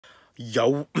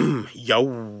Yo, yo,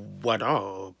 what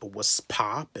up? What's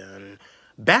poppin'?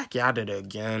 Back at it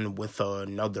again with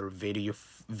another video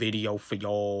for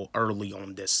y'all early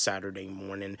on this Saturday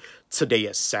morning. Today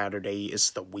is Saturday.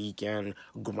 It's the weekend.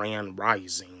 Grand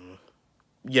Rising.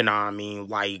 You know what I mean?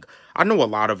 Like, I know a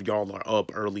lot of y'all are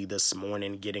up early this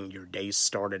morning getting your day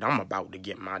started. I'm about to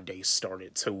get my day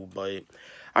started too, but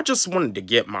I just wanted to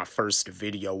get my first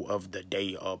video of the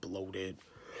day uploaded.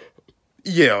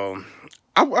 Yeah,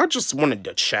 I just wanted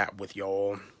to chat with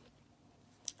y'all.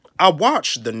 I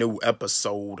watched the new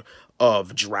episode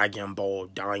of Dragon Ball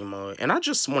Daima, and I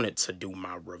just wanted to do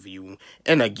my review.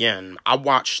 And again, I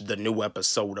watched the new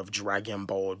episode of Dragon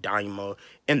Ball Daima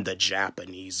in the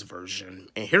Japanese version,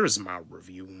 and here's my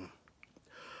review.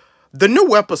 The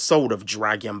new episode of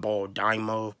Dragon Ball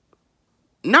Daima,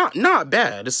 not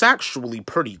bad. It's actually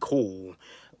pretty cool.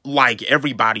 Like,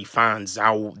 everybody finds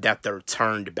out that they're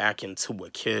turned back into a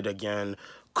kid again.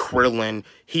 Krillin,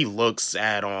 he looks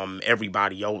at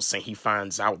everybody else and he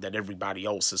finds out that everybody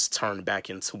else is turned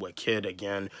back into a kid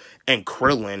again. And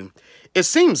Krillin, it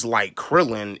seems like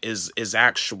Krillin is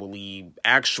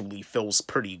actually feels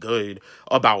pretty good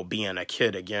about being a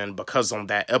kid again, because on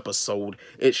that episode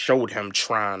it showed him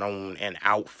trying on an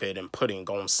outfit and putting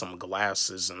on some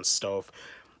glasses and stuff.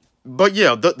 But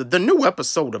yeah, the new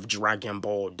episode of Dragon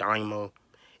Ball Daima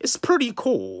is pretty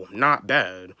cool, not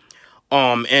bad.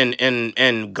 And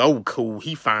Goku,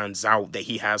 he finds out that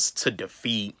he has to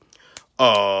defeat,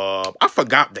 I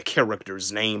forgot the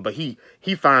character's name, but he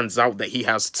finds out that he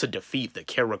has to defeat the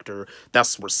character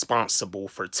that's responsible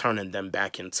for turning them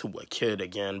back into a kid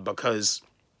again, because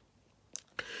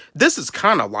this is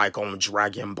kind of like on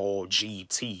Dragon Ball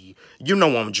GT. You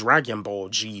know, on Dragon Ball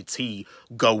GT,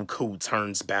 Goku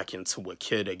turns back into a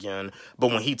kid again,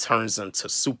 but when he turns into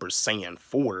Super Saiyan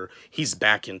 4, he's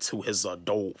back into his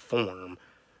adult form.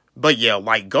 But yeah,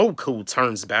 like, Goku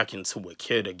turns back into a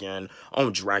kid again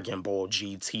on Dragon Ball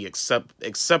GT,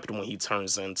 except when he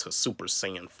turns into Super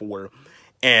Saiyan 4.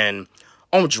 And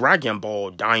on Dragon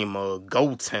Ball Daima,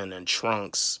 Goten and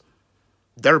Trunks,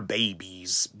 they're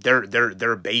babies.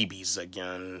 They're babies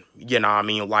again. You know what I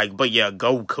mean? Like, but yeah,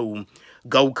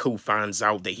 Goku finds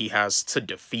out that he has to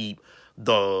defeat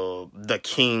the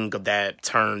king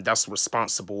that's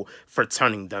responsible for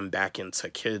turning them back into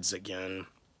kids again.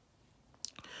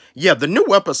 Yeah, the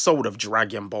new episode of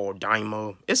Dragon Ball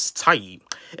Daima is tight.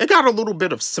 It got a little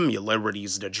bit of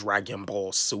similarities to Dragon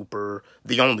Ball Super.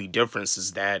 The only difference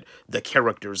is that the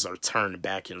characters are turned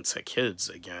back into kids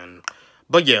again.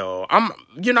 But yeah,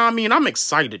 you know what I mean? I'm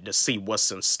excited to see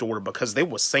what's in store, because they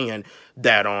were saying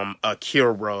that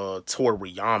Akira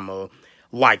Toriyama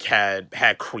like had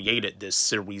created this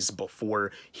series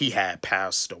before he had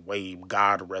passed away.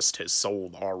 God rest his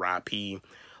soul, R.I.P.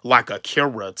 Like,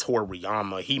 Akira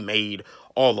Toriyama, he made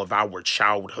all of our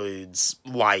childhoods,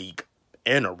 like,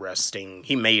 interesting.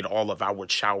 He made all of our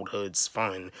childhoods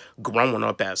fun. Growing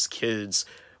up as kids,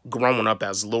 growing up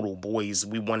as little boys,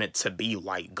 we wanted to be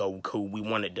like Goku. We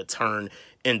wanted to turn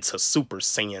into Super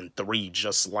Saiyan 3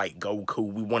 just like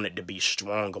Goku. We wanted to be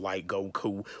strong like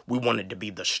Goku. We wanted to be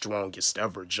the strongest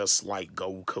ever just like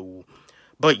Goku.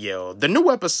 But yeah, the new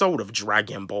episode of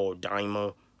Dragon Ball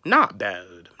Daima, not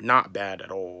bad. Not bad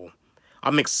at all.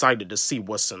 I'm excited to see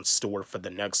what's in store for the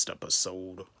next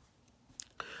episode.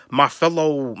 My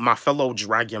fellow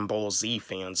Dragon Ball Z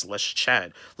fans, let's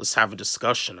chat. Let's have a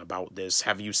discussion about this.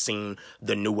 Have you seen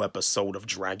the new episode of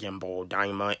Dragon Ball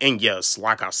Daima? And yes,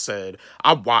 like I said,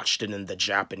 I watched it in the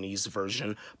Japanese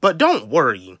version. But don't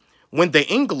worry. When the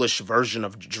English version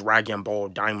of Dragon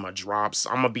Ball Daima drops,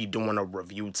 I'm going to be doing a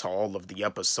review to all of the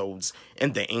episodes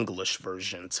in the English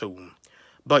version too.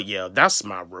 But yeah, that's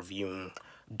my review.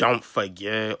 Don't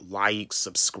forget, like,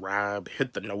 subscribe,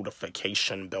 hit the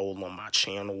notification bell on my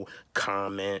channel,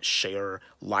 comment, share,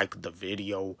 like the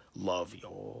video. Love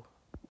y'all.